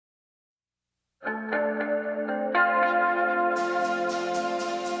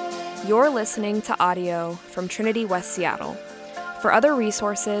You're listening to audio from Trinity West Seattle. For other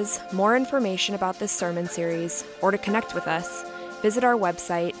resources, more information about this sermon series, or to connect with us, visit our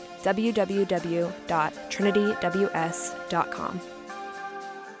website,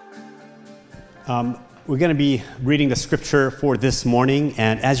 www.trinityws.com. We're going to be reading the scripture for this morning,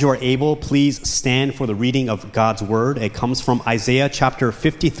 and as you are able, please stand for the reading of God's word. It comes from Isaiah chapter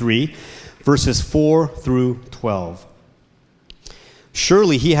 53, verses 4 through 12.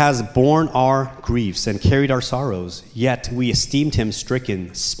 Surely he has borne our griefs and carried our sorrows, yet we esteemed him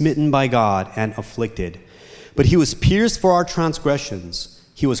stricken, smitten by God, and afflicted. But he was pierced for our transgressions,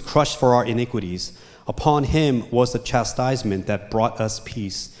 he was crushed for our iniquities. Upon him was the chastisement that brought us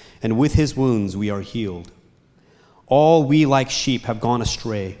peace, and with his wounds we are healed. All we like sheep have gone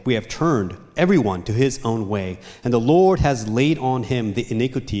astray. We have turned everyone to his own way, and the Lord has laid on him the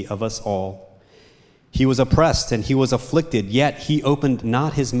iniquity of us all. He was oppressed and he was afflicted, yet he opened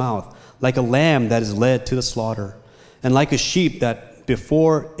not his mouth, like a lamb that is led to the slaughter, and like a sheep that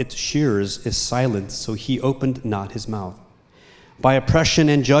before its shearers is silent, so he opened not his mouth. By oppression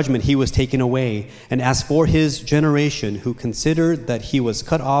and judgment he was taken away. And as for his generation, who considered that he was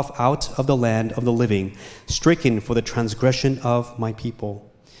cut off out of the land of the living, stricken for the transgression of my people.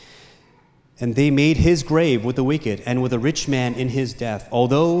 And they made his grave with the wicked and with a rich man in his death,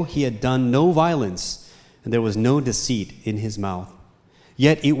 although he had done no violence, and there was no deceit in his mouth.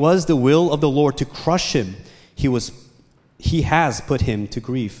 Yet it was the will of the Lord to crush him. He has put him to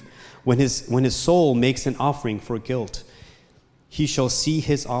grief. When his soul makes an offering for guilt, he shall see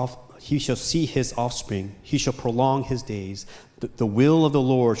his offspring. He shall prolong his days. The will of the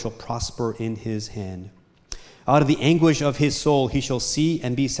Lord shall prosper in his hand. Out of the anguish of his soul he shall see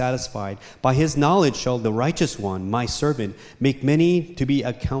and be satisfied. By his knowledge shall the righteous one, my servant, make many to be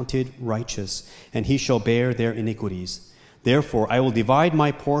accounted righteous, and he shall bear their iniquities. Therefore I will divide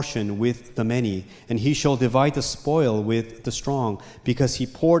my portion with the many, and he shall divide the spoil with the strong, because he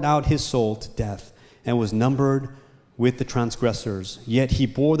poured out his soul to death, and was numbered with the transgressors. Yet he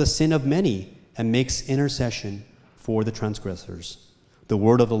bore the sin of many, and makes intercession for the transgressors. The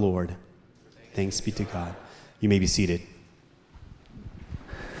word of the Lord. Thanks be to God. You may be seated.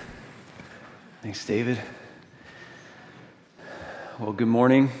 Thanks, David. Well, good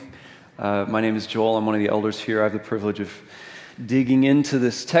morning. My name is Joel. I'm one of the elders here. I have the privilege of digging into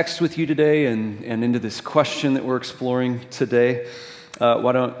this text with you today and into this question that we're exploring today.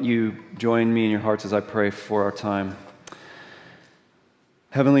 Why don't you join me in your hearts as I pray for our time.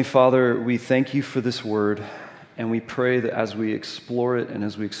 Heavenly Father, we thank you for this word, and we pray that as we explore it and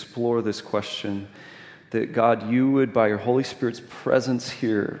as we explore this question, that God, you would, by your Holy Spirit's presence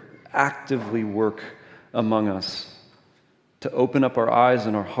here, actively work among us to open up our eyes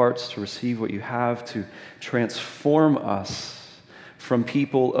and our hearts to receive what you have, to transform us from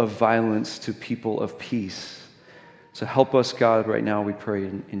people of violence to people of peace. So help us, God, right now, we pray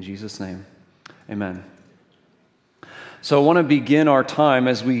in Jesus' name. Amen. So I want to begin our time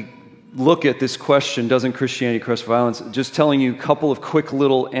as we look at this question, doesn't Christianity crush violence, just telling you a couple of quick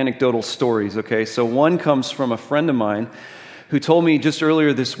little anecdotal stories, okay? So one comes from a friend of mine who told me just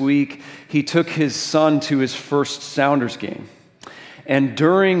earlier this week he took his son to his first Sounders game. And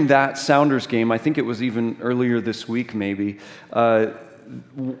during that Sounders game, I think it was even earlier this week maybe,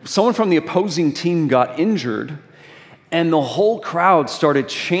 someone from the opposing team got injured, and the whole crowd started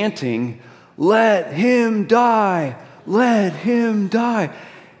chanting, "Let him die! Let him die!"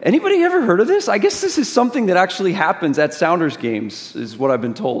 Anybody ever heard of this? I guess this is something that actually happens at Sounders games, is what I've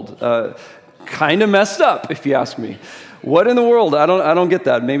been told. Kind of messed up, if you ask me. What in the world? I don't get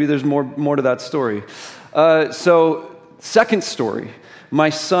that. Maybe there's more to that story. So, second story.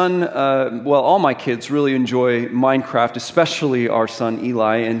 My son, all my kids really enjoy Minecraft, especially our son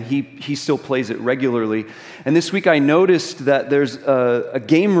Eli, and he still plays it regularly. And this week I noticed that there's a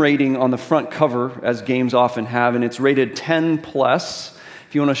game rating on the front cover, as games often have, and it's rated 10 plus.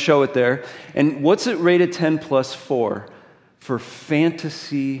 If you want to show it there. And what's it rated 10 plus for? For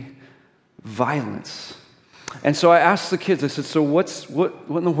fantasy violence. And so I asked the kids, I said, so what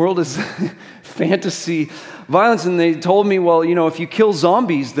in the world is fantasy violence? And they told me, well, if you kill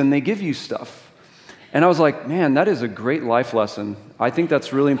zombies, then they give you stuff. And I was like, man, that is a great life lesson. I think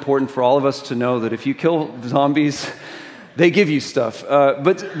that's really important for all of us to know that if you kill zombies, they give you stuff.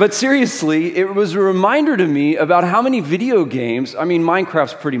 But seriously, it was a reminder to me about how many video games, I mean,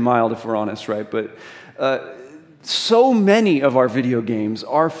 Minecraft's pretty mild if we're honest, right? But So many of our video games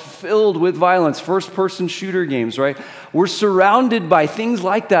are filled with violence, first-person shooter games, right? We're surrounded by things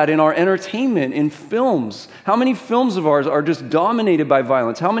like that in our entertainment, in films. How many films of ours are just dominated by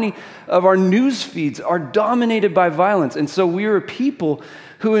violence? How many of our news feeds are dominated by violence? And so we are a people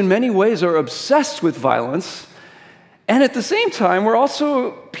who in many ways are obsessed with violence, and at the same time, we're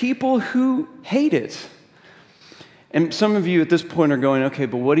also people who hate it. And some of you at this point are going, okay,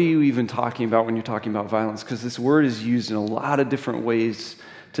 but what are you even talking about when you're talking about violence? Because this word is used in a lot of different ways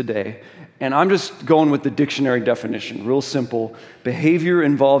today. And I'm just going with the dictionary definition, real simple. Behavior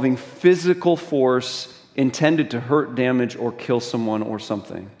involving physical force intended to hurt, damage, or kill someone or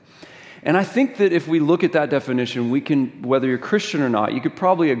something. And I think that if we look at that definition, we can, whether you're Christian or not, you could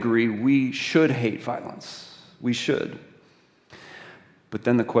probably agree we should hate violence. We should. But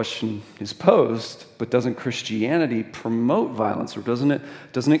then the question is posed, but doesn't Christianity promote violence, or doesn't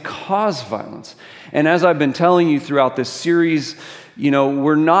it cause violence? And as I've been telling you throughout this series,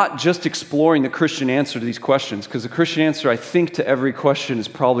 we're not just exploring the Christian answer to these questions, because the Christian answer, I think, to every question is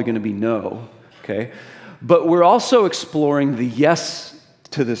probably going to be no, okay? But we're also exploring the yes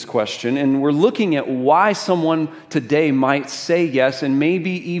to this question, and we're looking at why someone today might say yes, and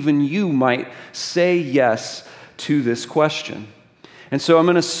maybe even you might say yes to this question. And so I'm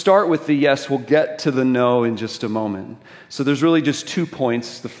going to start with the yes. We'll get to the no in just a moment. So there's really just 2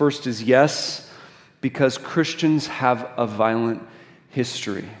 points. The first is yes, because Christians have a violent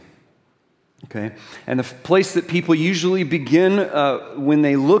history. Okay? And the place that people usually begin when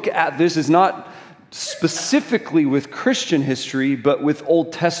they look at this is not specifically with Christian history, but with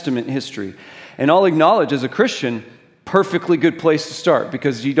Old Testament history. And I'll acknowledge, as a Christian, perfectly good place to start,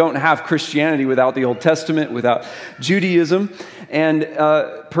 because you don't have Christianity without the Old Testament, without Judaism. And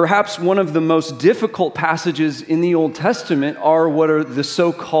perhaps one of the most difficult passages in the Old Testament are what are the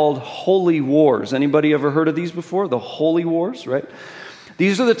so-called holy wars. Anybody ever heard of these before? The holy wars, right?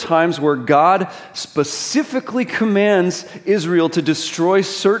 These are the times where God specifically commands Israel to destroy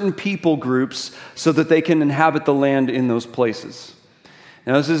certain people groups so that they can inhabit the land in those places.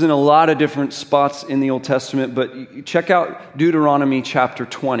 Now, this is in a lot of different spots in the Old Testament, but check out Deuteronomy chapter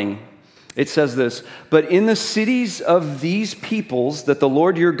 20. It says this, "But in the cities of these peoples that the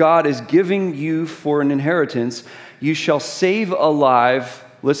Lord your God is giving you for an inheritance, you shall save alive,"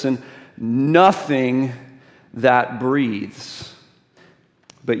 listen, "nothing that breathes.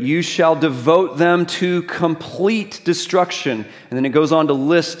 But you shall devote them to complete destruction." And then it goes on to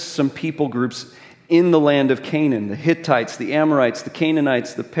list some people groups in the land of Canaan: the Hittites, the Amorites, the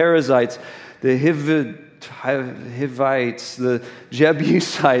Canaanites, the Perizzites, the Hivites, the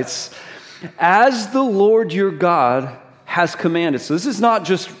Jebusites, as the Lord your God has commanded. So this is not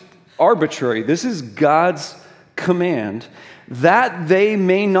just arbitrary. This is God's command, that they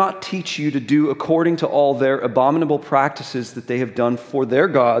may not teach you to do according to all their abominable practices that they have done for their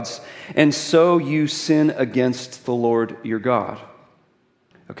gods, and so you sin against the Lord your God.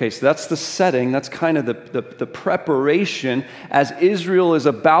 Okay, so that's the setting. That's kind of the preparation as Israel is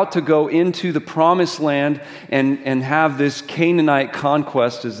about to go into the promised land and have this Canaanite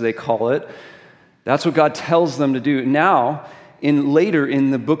conquest, as they call it. That's what God tells them to do. Now, later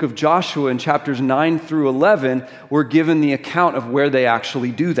in the book of Joshua, in chapters 9 through 11, we're given the account of where they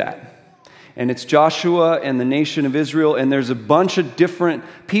actually do that. And it's Joshua and the nation of Israel, and there's a bunch of different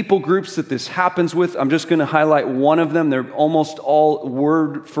people groups that this happens with. I'm just going to highlight one of them. They're almost all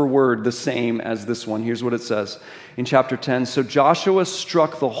word for word the same as this one. Here's what it says in chapter 10. "So Joshua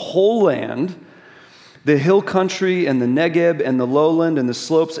struck the whole land, the hill country and the Negeb and the lowland and the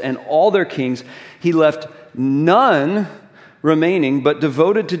slopes and all their kings. He left none remaining, but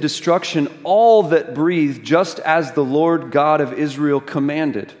devoted to destruction all that breathed, just as the Lord God of Israel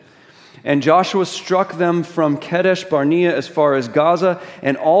commanded. And Joshua struck them from Kadesh Barnea as far as Gaza,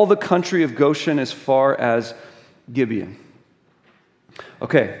 and all the country of Goshen as far as Gibeon."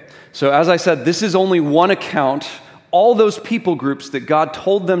 Okay, so as I said, this is only one account. All those people groups that God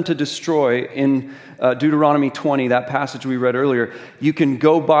told them to destroy in Deuteronomy 20, that passage we read earlier, you can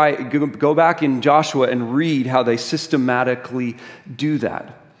go back in Joshua and read how they systematically do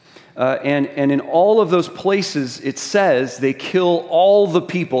that. And in all of those places, it says they kill all the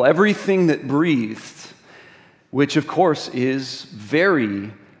people, everything that breathed, which of course is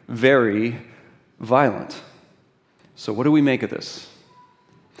very, very violent. So what do we make of this?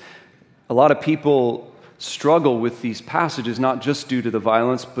 A lot of people struggle with these passages, not just due to the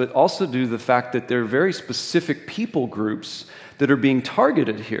violence, but also due to the fact that there are very specific people groups that are being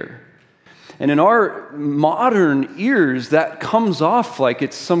targeted here. And in our modern ears, that comes off like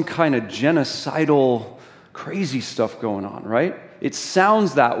it's some kind of genocidal, crazy stuff going on, right? It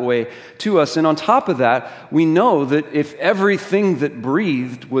sounds that way to us. And on top of that, we know that if everything that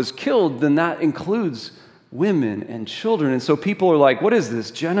breathed was killed, then that includes women and children. And so people are like, what is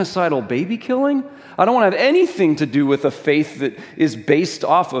this, genocidal baby killing? I don't want to have anything to do with a faith that is based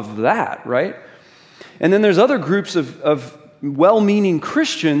off of that, right? And then there's other groups of well-meaning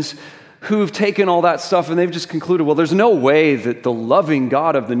Christians who've taken all that stuff and they've just concluded, well, there's no way that the loving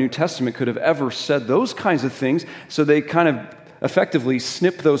God of the New Testament could have ever said those kinds of things. So they kind of effectively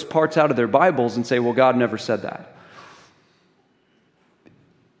snip those parts out of their Bibles and say, well, God never said that.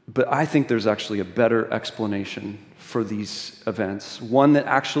 But I think there's actually a better explanation for these events, one that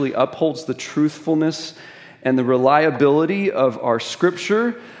actually upholds the truthfulness and the reliability of our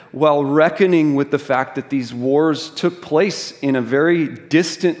Scripture while reckoning with the fact that these wars took place in a very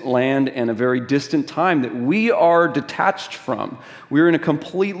distant land and a very distant time that we are detached from. We're in a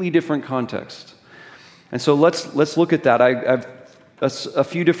completely different context. And so let's look at that. I have a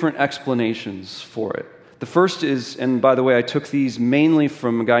few different explanations for it. The first is, and by the way, I took these mainly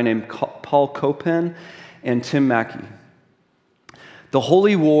from a guy named Paul Copan and Tim Mackey. The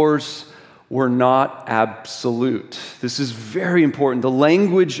holy wars were not absolute. This is very important. The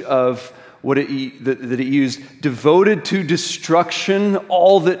language of that it used, devoted to destruction,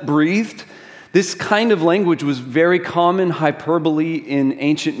 all that breathed. This kind of language was very common hyperbole in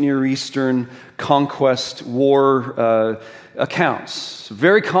ancient Near Eastern conquest war accounts.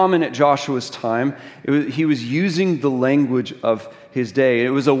 Very common at Joshua's time. He was using the language of his day.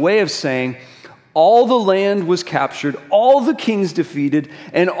 It was a way of saying, all the land was captured, all the kings defeated,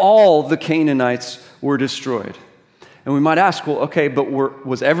 and all the Canaanites were destroyed. And we might ask, well, okay, but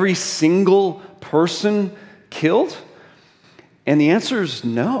was every single person killed? And the answer is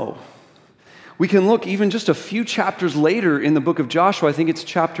no. We can look even just a few chapters later in the book of Joshua, I think it's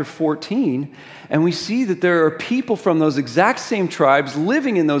chapter 14, and we see that there are people from those exact same tribes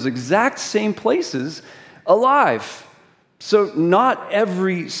living in those exact same places alive. So not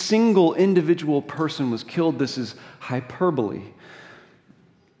every single individual person was killed. This is hyperbole.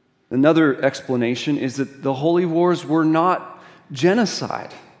 Another explanation is that the holy wars were not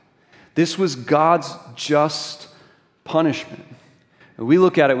genocide. This was God's just punishment. And we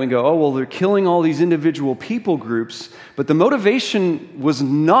look at it and we go, oh, well, they're killing all these individual people groups, but the motivation was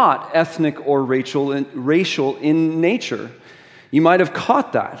not ethnic or racial in nature. You might have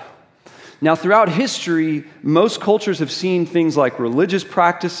caught that. Now, throughout history, most cultures have seen things like religious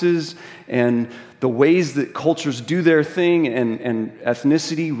practices and the ways that cultures do their thing and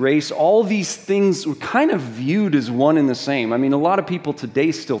ethnicity, race, all these things were kind of viewed as one and the same. I mean, a lot of people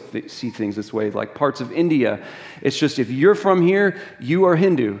today still see things this way, like parts of India. It's just if you're from here, you are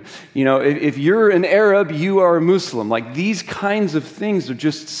Hindu. You know, if you're an Arab, you are a Muslim. Like these kinds of things are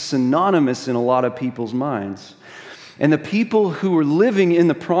just synonymous in a lot of people's minds. And the people who were living in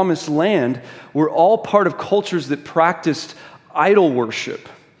the promised land were all part of cultures that practiced idol worship.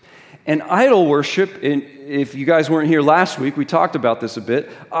 And idol worship, if you guys weren't here last week, we talked about this a bit.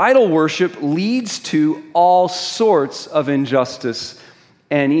 Idol worship leads to all sorts of injustice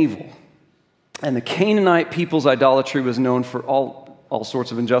and evil. And the Canaanite people's idolatry was known for all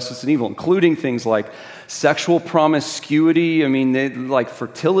sorts of injustice and evil, including things like sexual promiscuity, like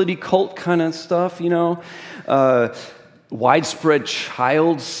fertility cult kind of stuff, widespread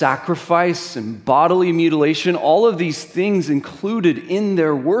child sacrifice and bodily mutilation, all of these things included in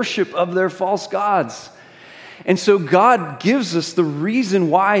their worship of their false gods. And so God gives us the reason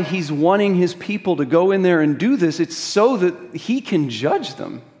why he's wanting his people to go in there and do this. It's so that he can judge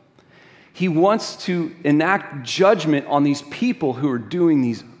them. He wants to enact judgment on these people who are doing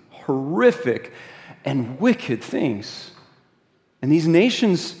these horrific and wicked things. And these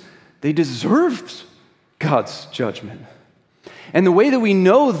nations, they deserved God's judgment. And the way that we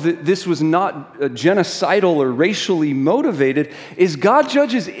know that this was not genocidal or racially motivated is God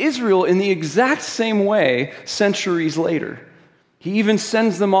judges Israel in the exact same way centuries later. He even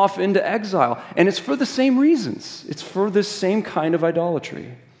sends them off into exile. And it's for the same reasons. It's for this same kind of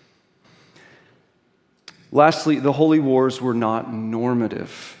idolatry. Lastly, the holy wars were not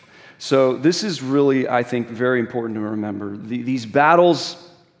normative. So this is really, I think, very important to remember. These battles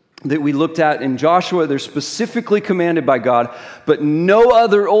that we looked at in Joshua, they're specifically commanded by God, but no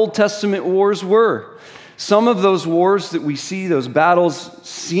other Old Testament wars were. Some of those wars that we see, those battles,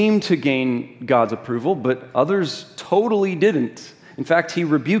 seem to gain God's approval, but others totally didn't. In fact, he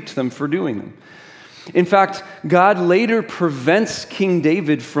rebuked them for doing them. In fact, God later prevents King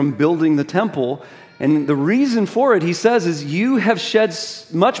David from building the temple And the reason for it, he says, is you have shed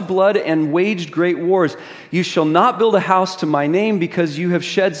much blood and waged great wars. You shall not build a house to my name because you have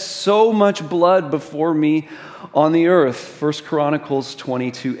shed so much blood before me on the earth. 1 Chronicles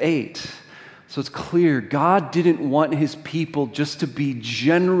 22:8. So it's clear God didn't want his people just to be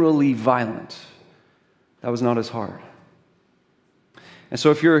generally violent. That was not his heart. And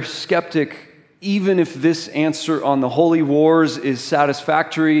so if you're a skeptic, even if this answer on the holy wars is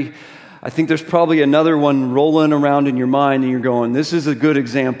satisfactory, I think there's probably another one rolling around in your mind and you're going, this is a good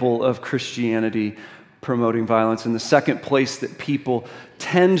example of Christianity promoting violence. And the second place that people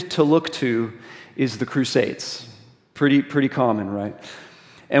tend to look to is the Crusades. Pretty common, right?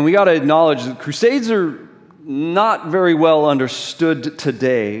 And we got to acknowledge that Crusades are not very well understood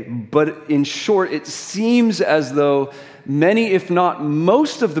today, but in short, it seems as though many, if not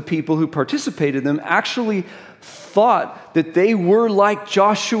most of the people who participated in them actually thought that they were like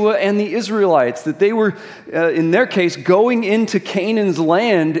Joshua and the Israelites, that they were, in their case, going into Canaan's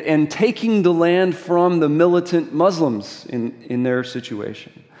land and taking the land from the militant Muslims in their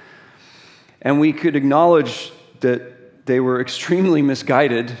situation. And we could acknowledge that they were extremely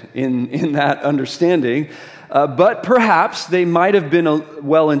misguided in that understanding, but perhaps they might have been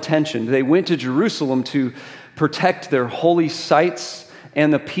well-intentioned. They went to Jerusalem to protect their holy sites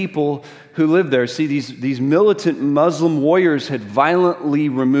and the people who lived there. See, these militant Muslim warriors had violently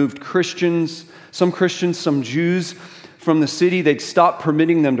removed Christians, some Jews from the city. They'd stopped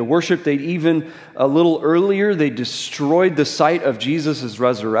permitting them to worship. They'd even, a little earlier, they destroyed the site of Jesus'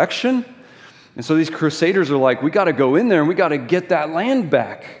 resurrection. And so these crusaders are like, we got to go in there and we got to get that land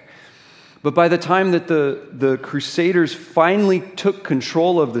back. But by the time that the crusaders finally took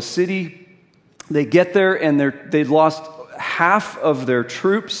control of the city, they get there and they'd lost half of their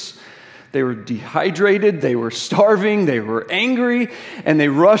troops. They were dehydrated, they were starving, they were angry, and they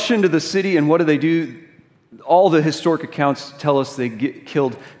rush into the city, and what do? All the historic accounts tell us they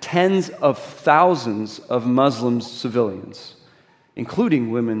killed tens of thousands of Muslim civilians,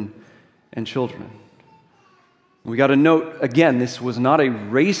 including women and children. We got to note, again, this was not a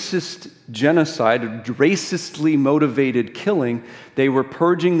racist genocide, a racistly motivated killing. They were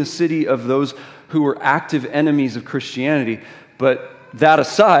purging the city of those who were active enemies of Christianity, but that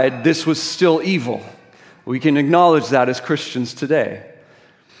aside, this was still evil. We can acknowledge that as Christians today.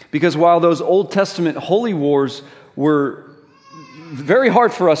 Because while those Old Testament holy wars were very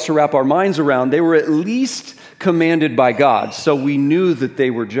hard for us to wrap our minds around, they were at least commanded by God, so we knew that they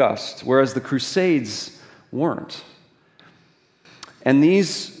were just, whereas the Crusades weren't. And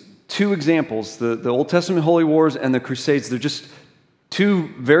these two examples, the Old Testament holy wars and the Crusades, they're just two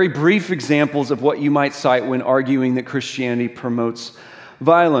very brief examples of what you might cite when arguing that Christianity promotes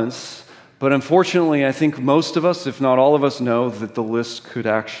violence. But unfortunately, I think most of us, if not all of us, know that the list could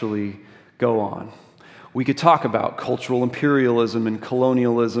actually go on. We could talk about cultural imperialism and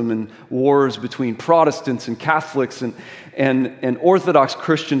colonialism and wars between Protestants and Catholics and Orthodox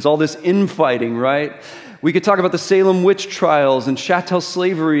Christians, all this infighting, right? We could talk about the Salem witch trials and chattel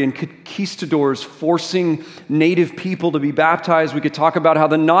slavery and conquistadors forcing native people to be baptized. We could talk about how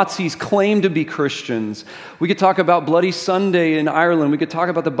the Nazis claimed to be Christians. We could talk about Bloody Sunday in Ireland. We could talk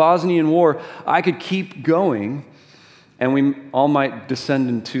about the Bosnian War. I could keep going, and we all might descend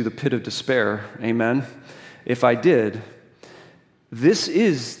into the pit of despair. Amen? If I did. This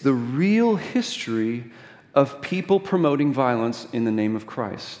is the real history of people promoting violence in the name of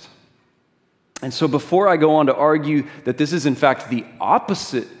Christ. And so before I go on to argue that this is in fact the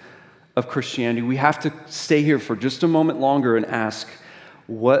opposite of Christianity, we have to stay here for just a moment longer and ask,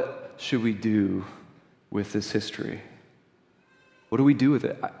 what should we do with this history? What do we do with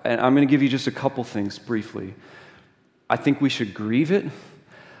it? And I'm going to give you just a couple things briefly. I think we should grieve it.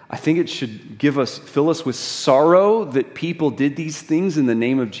 I think it should fill us with sorrow that people did these things in the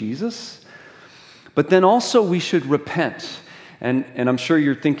name of Jesus. But then also we should repent. And I'm sure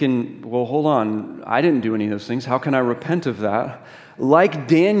you're thinking, well, hold on, I didn't do any of those things. How can I repent of that? Like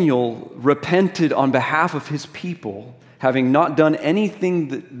Daniel repented on behalf of his people, having not done anything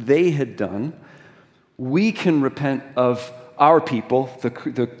that they had done, we can repent of our people,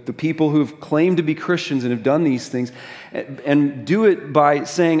 the people who've claimed to be Christians and have done these things, and do it by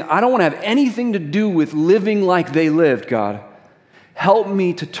saying, I don't want to have anything to do with living like they lived, God. Help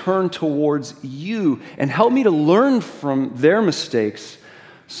me to turn towards you and help me to learn from their mistakes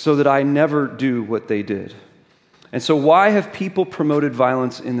so that I never do what they did. And so why have people promoted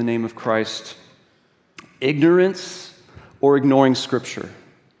violence in the name of Christ? Ignorance or ignoring Scripture,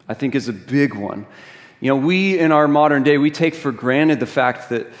 I think, is a big one. You know, we in our modern day, we take for granted the fact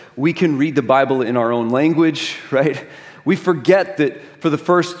that we can read the Bible in our own language, right? We forget that for the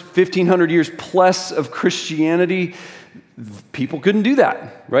first 1,500 years plus of Christianity, people couldn't do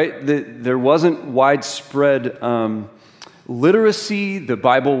that, right? There wasn't widespread literacy. The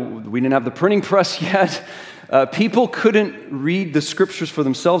Bible, we didn't have the printing press yet. People couldn't read the scriptures for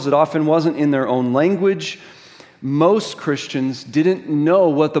themselves. It often wasn't in their own language. Most Christians didn't know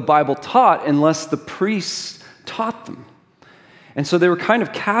what the Bible taught unless the priests taught them. And so they were kind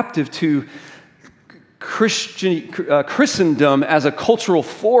of captive to Christendom as a cultural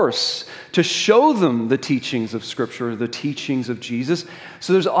force to show them the teachings of Scripture, the teachings of Jesus.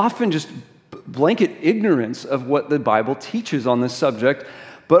 So there's often just blanket ignorance of what the Bible teaches on this subject.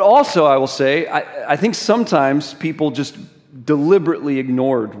 But also, I will say, I think sometimes people just deliberately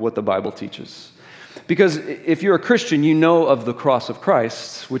ignored what the Bible teaches. Because if you're a Christian, you know of the cross of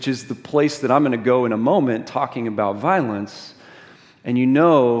Christ, which is the place that I'm going to go in a moment talking about violence. And you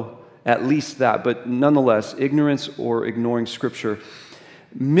know at least that, but nonetheless, ignorance or ignoring Scripture.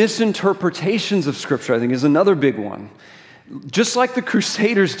 Misinterpretations of Scripture, I think, is another big one. Just like the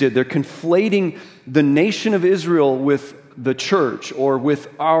Crusaders did, they're conflating the nation of Israel with the church or with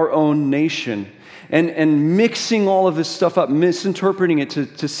our own nation and mixing all of this stuff up, misinterpreting it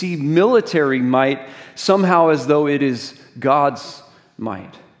to see military might somehow as though it is God's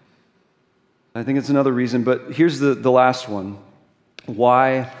might. I think it's another reason, but here's the last one.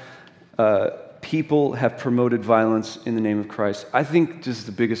 Why people have promoted violence in the name of Christ. I think this is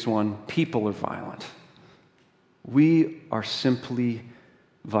the biggest one. People are violent. We are simply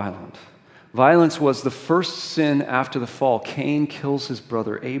violent. Violence was the first sin after the fall. Cain kills his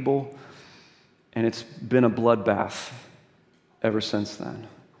brother Abel, and it's been a bloodbath ever since then.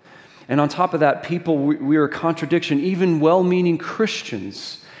 And on top of that, people, we are a contradiction. Even well-meaning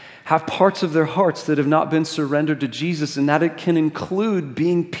Christians have parts of their hearts that have not been surrendered to Jesus, and that it can include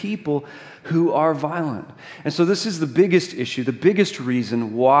being people who are violent. And so this is the biggest issue, the biggest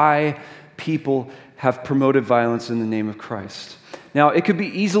reason why people have promoted violence in the name of Christ. Now, it could be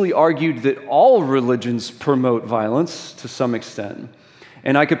easily argued that all religions promote violence to some extent.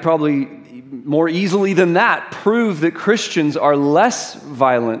 And I could probably more easily than that prove that Christians are less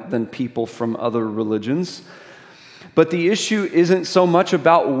violent than people from other religions. But the issue isn't so much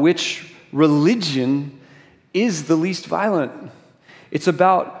about which religion is the least violent. It's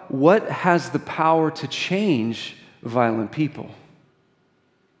about what has the power to change violent people.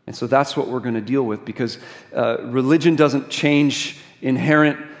 And so that's what we're going to deal with, because religion doesn't change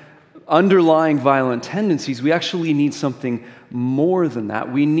inherent underlying violent tendencies. We actually need something more than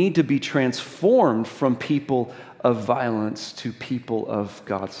that. We need to be transformed from people of violence to people of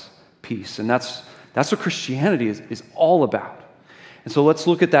God's peace. And that's what Christianity is all about. And so let's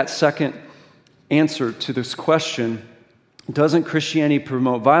look at that second answer to this question. Doesn't Christianity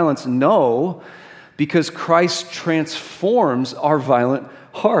promote violence? No, because Christ transforms our violent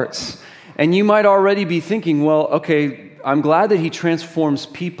hearts. And you might already be thinking, well, okay, I'm glad that he transforms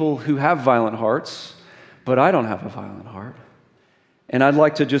people who have violent hearts, but I don't have a violent heart. And I'd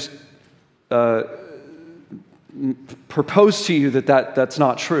like to just propose to you that's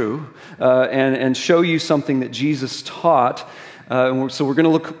not true, and show you something that Jesus taught. So we're going to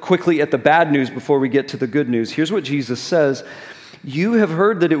look quickly at the bad news before we get to the good news. Here's what Jesus says. You have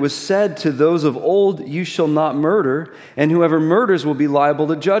heard that it was said to those of old, you shall not murder, and whoever murders will be liable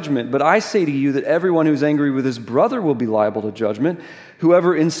to judgment. But I say to you that everyone who's angry with his brother will be liable to judgment.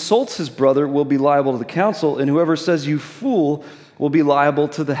 Whoever insults his brother will be liable to the council, and whoever says you fool will be liable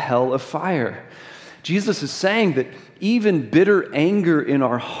to the hell of fire. Jesus is saying that even bitter anger in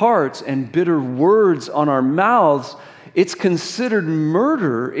our hearts and bitter words on our mouths, it's considered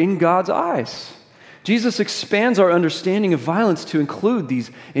murder in God's eyes. Jesus expands our understanding of violence to include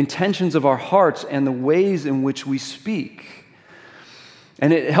these intentions of our hearts and the ways in which we speak.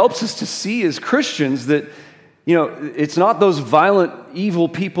 And it helps us to see as Christians that, it's not those violent, evil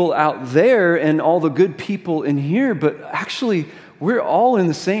people out there and all the good people in here, but actually we're all in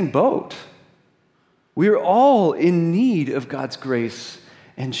the same boat. We're all in need of God's grace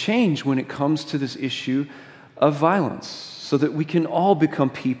and change when it comes to this issue of violence, so that we can all become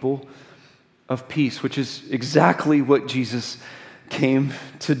people of peace, which is exactly what Jesus came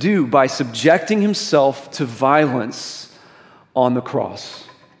to do by subjecting himself to violence on the cross.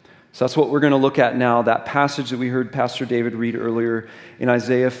 So that's what we're going to look at now, that passage that we heard Pastor David read earlier in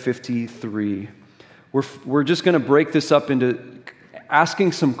Isaiah 53. We're just going to break this up into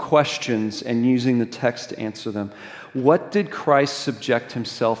asking some questions and using the text to answer them. What did Christ subject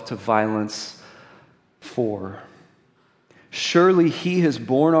himself to violence for? Surely he has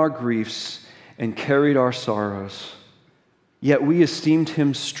borne our griefs and carried our sorrows. Yet we esteemed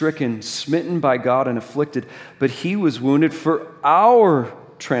him stricken, smitten by God, and afflicted. But he was wounded for our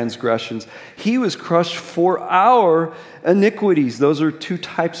transgressions. He was crushed for our iniquities. Those are two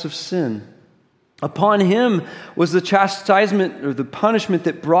types of sin. Upon him was the chastisement or the punishment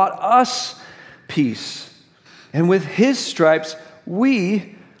that brought us peace. And with his stripes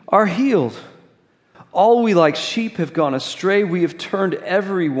we are healed. All we like sheep have gone astray. We have turned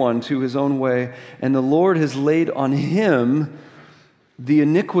everyone to his own way, and the Lord has laid on him the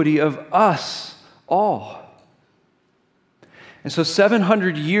iniquity of us all. And so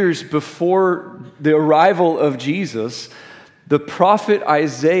 700 years before the arrival of Jesus, the prophet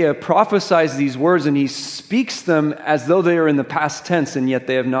Isaiah prophesies these words, and he speaks them as though they are in the past tense, and yet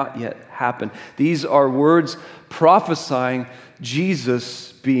they have not yet happened. These are words prophesying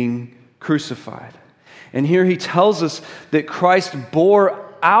Jesus being crucified. And here he tells us that Christ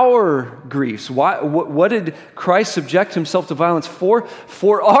bore our griefs. What did Christ subject himself to violence for?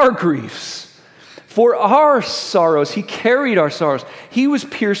 For our griefs, for our sorrows. He carried our sorrows. He was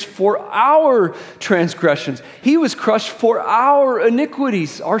pierced for our transgressions. He was crushed for our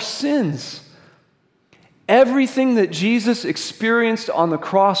iniquities, our sins. Everything that Jesus experienced on the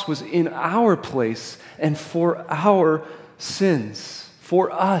cross was in our place and for our sins,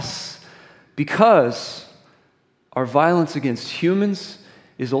 for us. Because our violence against humans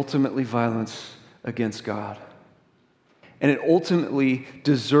is ultimately violence against God. And it ultimately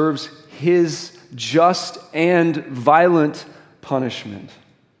deserves his just and violent punishment.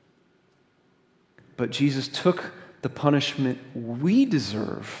 But Jesus took the punishment we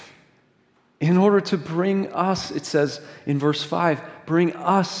deserve in order to bring us, it says in verse 5, bring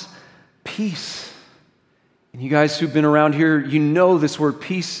us peace. And you guys who've been around here, you know this word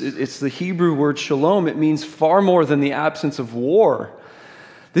peace. It's the Hebrew word shalom. It means far more than the absence of war.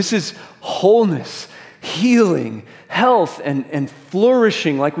 This is wholeness, healing, health, and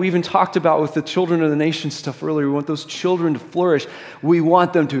flourishing, like we even talked about with the children of the nation stuff earlier. We want those children to flourish. We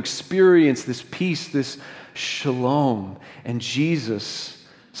want them to experience this peace, this shalom. And Jesus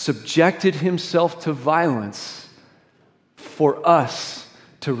subjected himself to violence for us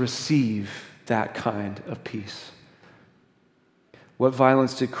to receive that kind of peace. What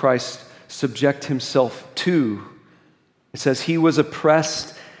violence did Christ subject himself to? It says he was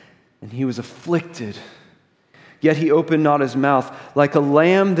oppressed and he was afflicted, yet he opened not his mouth. Like a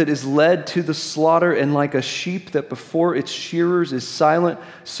lamb that is led to the slaughter, and like a sheep that before its shearers is silent,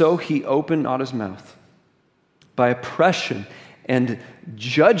 so he opened not his mouth. By oppression and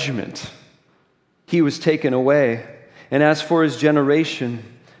judgment he was taken away. And as for his generation,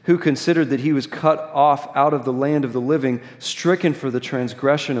 who considered that he was cut off out of the land of the living, stricken for the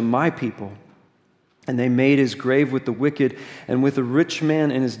transgression of my people. And they made his grave with the wicked and with a rich man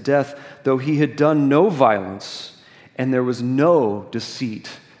in his death, though he had done no violence, and there was no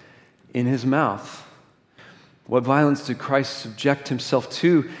deceit in his mouth. What violence did Christ subject himself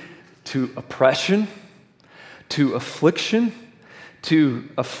to? To oppression, to affliction, to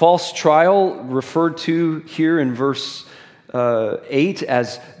a false trial referred to here in verse 8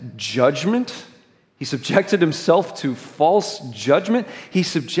 as judgment. He subjected himself to false judgment. He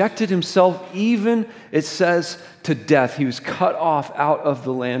subjected himself even, it says, to death. He was cut off out of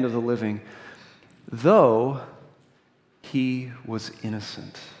the land of the living, though he was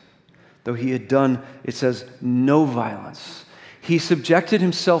innocent. Though he had done, it says, no violence. He subjected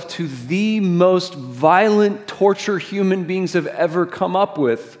himself to the most violent torture human beings have ever come up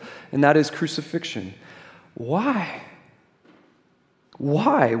with, and that is crucifixion. Why?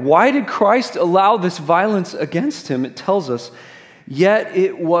 Why? Why did Christ allow this violence against him? It tells us, yet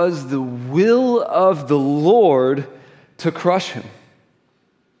it was the will of the Lord to crush him.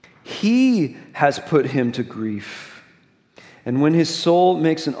 He has put him to grief. And when his soul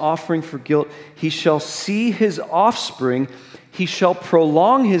makes an offering for guilt, he shall see his offspring. He shall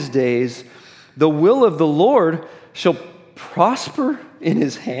prolong his days. The will of the Lord shall prosper in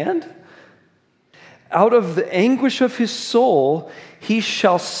his hand. Out of the anguish of his soul, he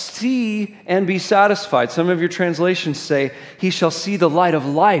shall see and be satisfied. Some of your translations say, he shall see the light of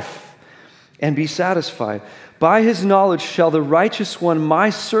life and be satisfied. By his knowledge shall the righteous one, my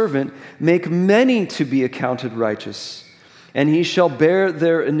servant, make many to be accounted righteous, and he shall bear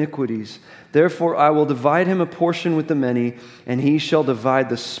their iniquities. Therefore I will divide him a portion with the many, and he shall divide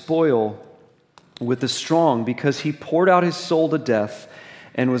the spoil with the strong, because he poured out his soul to death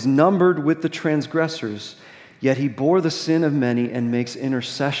and was numbered with the transgressors. Yet he bore the sin of many and makes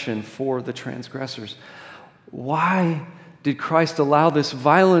intercession for the transgressors. Why did Christ allow this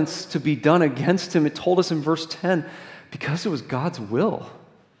violence to be done against him? It told us in verse 10, because it was God's will.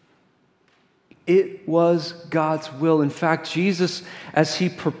 It was God's will. In fact, Jesus, as he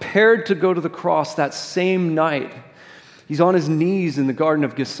prepared to go to the cross that same night, he's on his knees in the Garden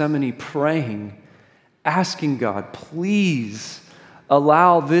of Gethsemane praying, asking God, please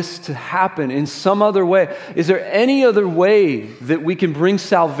allow this to happen in some other way. Is there any other way that we can bring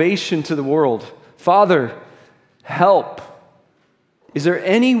salvation to the world? Father, help. Is there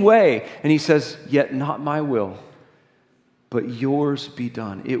any way? And he says, yet not my will, but yours be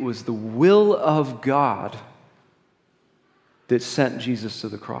done. It was the will of God that sent Jesus to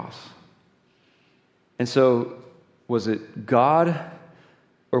the cross. And so, was it God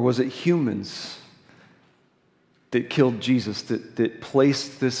or was it humans that killed Jesus, that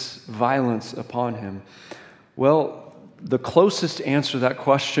placed this violence upon him? Well, the closest answer to that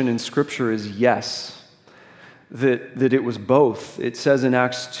question in Scripture is yes, that it was both. It says in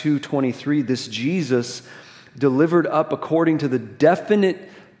Acts 2:23, this Jesus delivered up according to the definite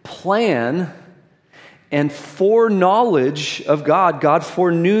plan and foreknowledge of God. God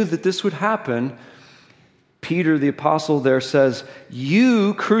foreknew that this would happen. Peter, the apostle there says,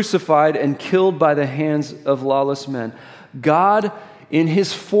 you crucified and killed by the hands of lawless men. God, in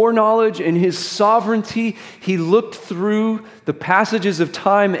his foreknowledge, in his sovereignty, he looked through the passages of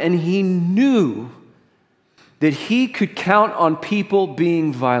time and he knew that he could count on people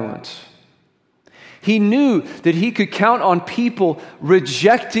being violent. He knew that he could count on people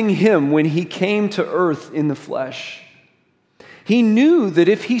rejecting him when he came to earth in the flesh. He knew that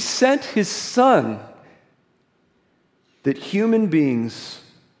if he sent his son, that human beings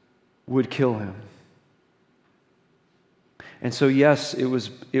would kill him. And so, yes, it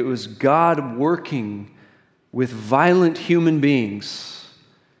was God working with violent human beings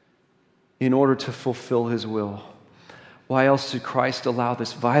in order to fulfill his will. Why else did Christ allow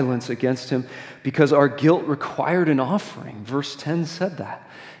this violence against him? Because our guilt required an offering. Verse 10 said that.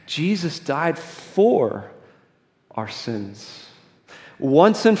 Jesus died for our sins.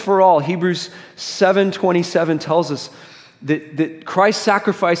 Once and for all, Hebrews 7:27 tells us that Christ's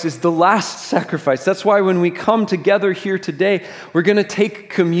sacrifice is the last sacrifice. That's why when we come together here today, we're going to take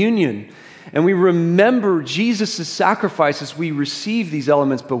communion. And we remember Jesus' sacrifice as we receive these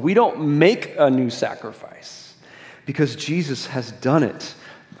elements, but we don't make a new sacrifice because Jesus has done it.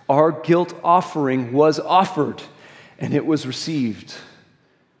 Our guilt offering was offered and it was received.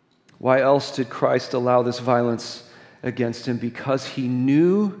 Why else did Christ allow this violence against him? Because he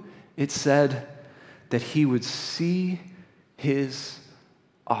knew, it said, that he would see his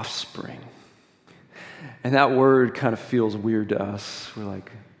offspring. And that word kind of feels weird to us. We're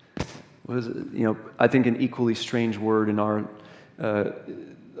like, what is it? I think an equally strange word in our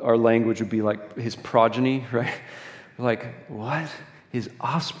language would be like his progeny, right? We're like, what? His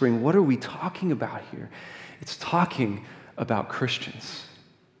offspring? What are we talking about here? It's talking about Christians.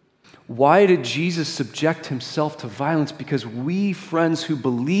 Why did Jesus subject himself to violence? Because we, friends who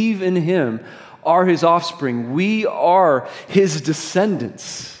believe in him, are his offspring. We are his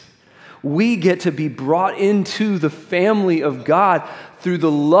descendants. We get to be brought into the family of God through the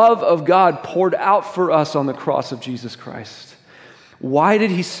love of God poured out for us on the cross of Jesus Christ. Why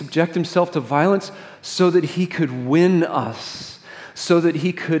did he subject himself to violence? So that he could win us, so that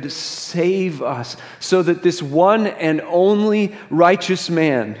he could save us, so that this one and only righteous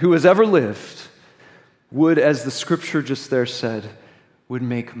man who has ever lived would, as the scripture just there said, would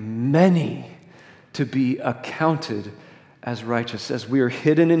make many to be accounted as righteous. As we are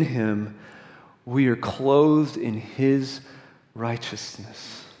hidden in him, we are clothed in his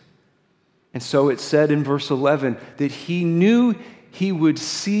righteousness. And so it said in verse 11 that he knew he would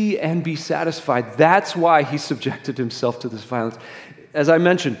see and be satisfied. That's why he subjected himself to this violence. As I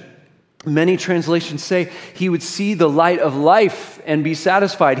mentioned, many translations say he would see the light of life and be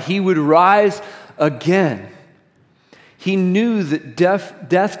satisfied. He would rise again. He knew that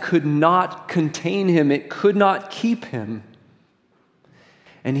death could not contain him. It could not keep him.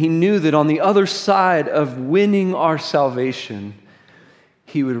 And he knew that on the other side of winning our salvation,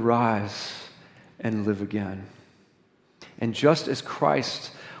 he would rise and live again. And just as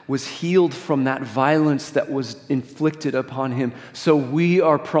Christ was healed from that violence that was inflicted upon him, so we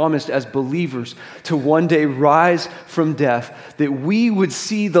are promised as believers to one day rise from death, that we would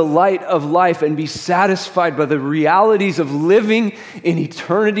see the light of life and be satisfied by the realities of living in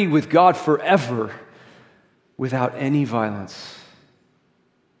eternity with God forever without any violence.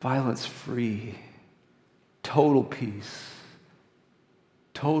 Violence-free, total peace,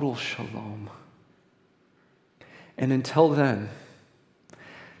 total shalom. And until then,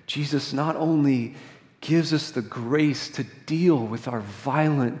 Jesus not only gives us the grace to deal with our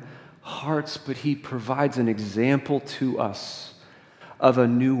violent hearts, but he provides an example to us of a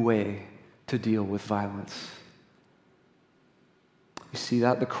new way to deal with violence. You see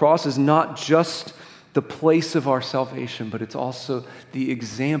that? The cross is not just the place of our salvation, but it's also the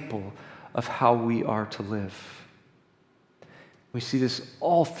example of how we are to live. We see this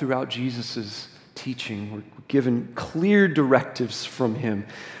all throughout Jesus' teaching. We're given clear directives from him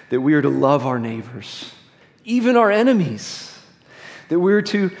that we are to love our neighbors, even our enemies, that we're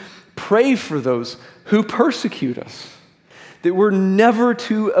to pray for those who persecute us, that we're never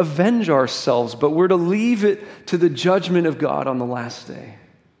to avenge ourselves, but we're to leave it to the judgment of God on the last day.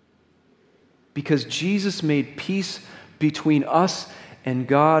 Because Jesus made peace between us and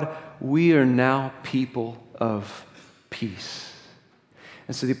God, we are now people of peace.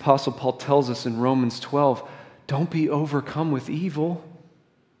 And so the Apostle Paul tells us in Romans 12, don't be overcome with evil.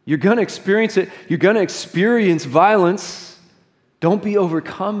 You're going to experience it. You're going to experience violence. Don't be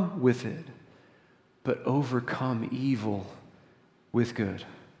overcome with it, but overcome evil with good.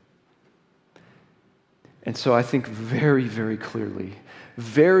 And so I think very, very clearly,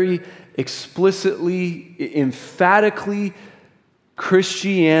 very explicitly, emphatically,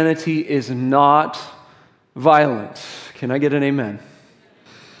 Christianity is not violent. Can I get an amen?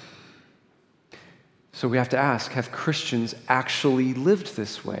 So we have to ask, have Christians actually lived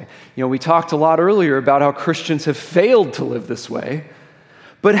this way? You know, we talked a lot earlier about how Christians have failed to live this way,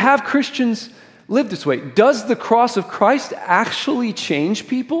 but have Christians lived this way? Does the cross of Christ actually change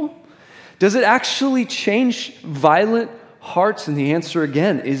people? Does it actually change violent hearts? And the answer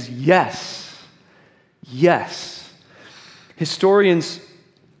again is yes. Yes. Historians,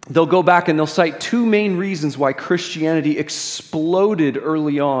 they'll go back and they'll cite two main reasons why Christianity exploded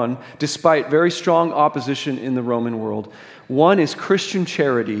early on, despite very strong opposition in the Roman world. One is Christian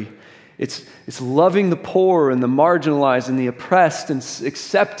charity. It's loving the poor and the marginalized and the oppressed and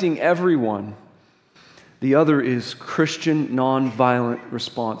accepting everyone. The other is Christian nonviolent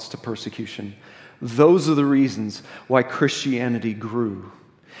response to persecution. Those are the reasons why Christianity grew.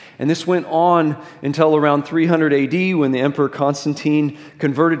 And this went on until around 300 AD when the Emperor Constantine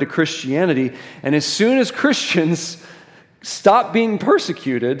converted to Christianity. And as soon as Christians stopped being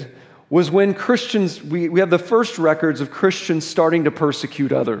persecuted was when Christians, we have the first records of Christians starting to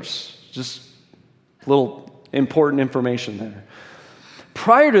persecute others. Just a little important information there.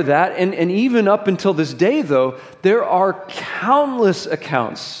 Prior to that, and even up until this day, though, there are countless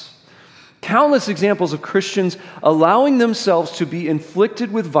accounts, countless examples of Christians allowing themselves to be inflicted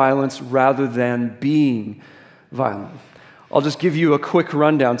with violence rather than being violent. I'll just give you a quick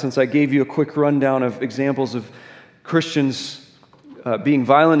rundown, since I gave you a quick rundown of examples of Christians being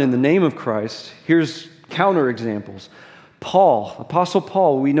violent in the name of Christ. Here's counter examples. Paul, Apostle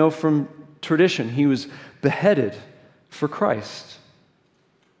Paul, we know from tradition, he was beheaded for Christ.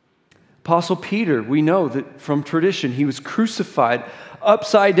 Apostle Peter, we know that from tradition, he was crucified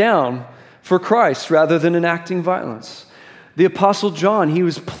upside down for Christ rather than enacting violence. The Apostle John, he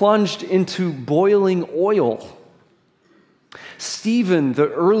was plunged into boiling oil. Stephen, the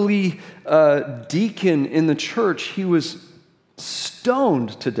early deacon in the church, he was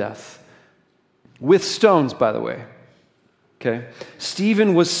stoned to death. With stones, by the way. Okay?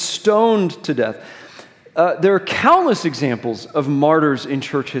 Stephen was stoned to death. There are countless examples of martyrs in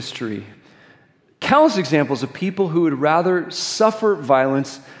church history. Countless examples of people who would rather suffer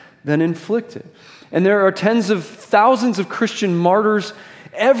violence than inflict it. And there are tens of thousands of Christian martyrs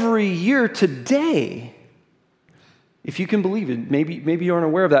every year today. If you can believe it, maybe you aren't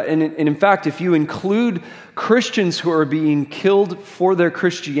aware of that. And in fact, if you include Christians who are being killed for their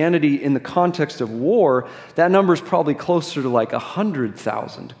Christianity in the context of war, that number is probably closer to like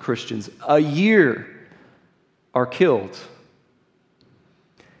 100,000 Christians a year are killed.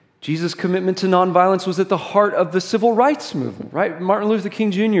 Jesus' commitment to nonviolence was at the heart of the civil rights movement, right? Martin Luther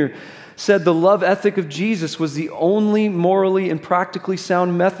King Jr. said the love ethic of Jesus was the only morally and practically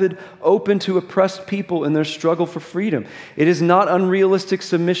sound method open to oppressed people in their struggle for freedom. It is not unrealistic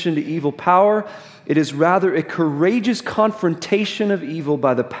submission to evil power. It is rather a courageous confrontation of evil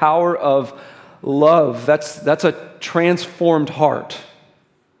by the power of love. That's a transformed heart.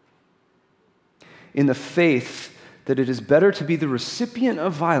 In the faith that it is better to be the recipient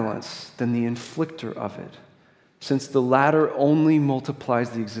of violence than the inflictor of it, since the latter only multiplies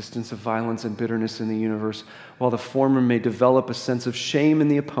the existence of violence and bitterness in the universe, while the former may develop a sense of shame in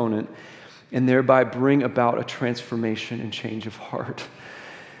the opponent and thereby bring about a transformation and change of heart.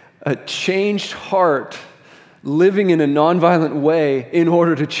 A changed heart living in a nonviolent way in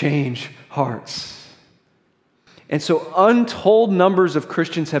order to change hearts. And so untold numbers of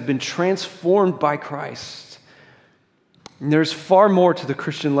Christians have been transformed by Christ. And there's far more to the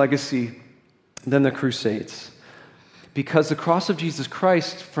Christian legacy than the Crusades. Because the cross of Jesus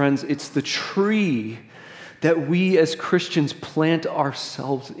Christ, friends, it's the tree that we as Christians plant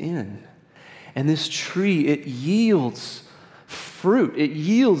ourselves in. And this tree, it yields fruit. It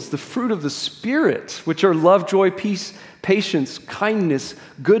yields the fruit of the Spirit, which are love, joy, peace, patience, kindness,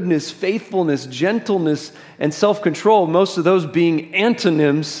 goodness, faithfulness, gentleness, and self-control, most of those being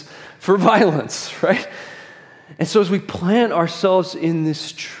antonyms for violence, right? And so as we plant ourselves in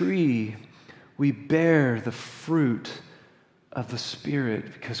this tree, we bear the fruit of the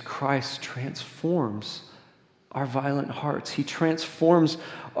Spirit because Christ transforms our violent hearts. He transforms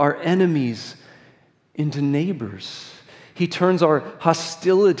our enemies into neighbors. He turns our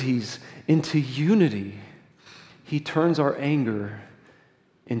hostilities into unity. He turns our anger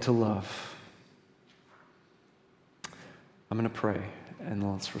into love. I'm going to pray,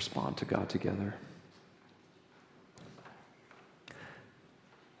 and let's respond to God together.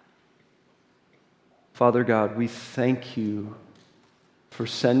 Father God, we thank you for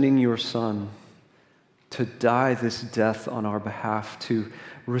sending your Son to die this death on our behalf, to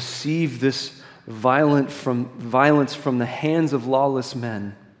receive this violence from the hands of lawless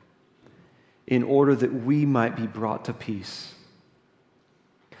men in order that we might be brought to peace.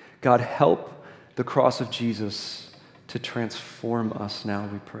 God, help the cross of Jesus to transform us now,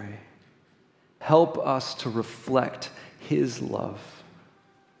 we pray. Help us to reflect his love.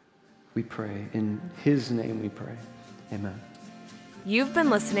 We pray. In his name we pray. Amen. You've been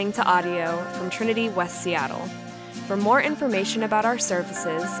listening to audio from Trinity West Seattle. For more information about our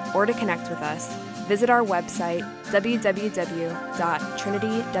services or to connect with us, visit our website,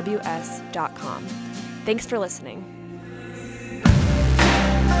 www.trinityws.com. Thanks for listening.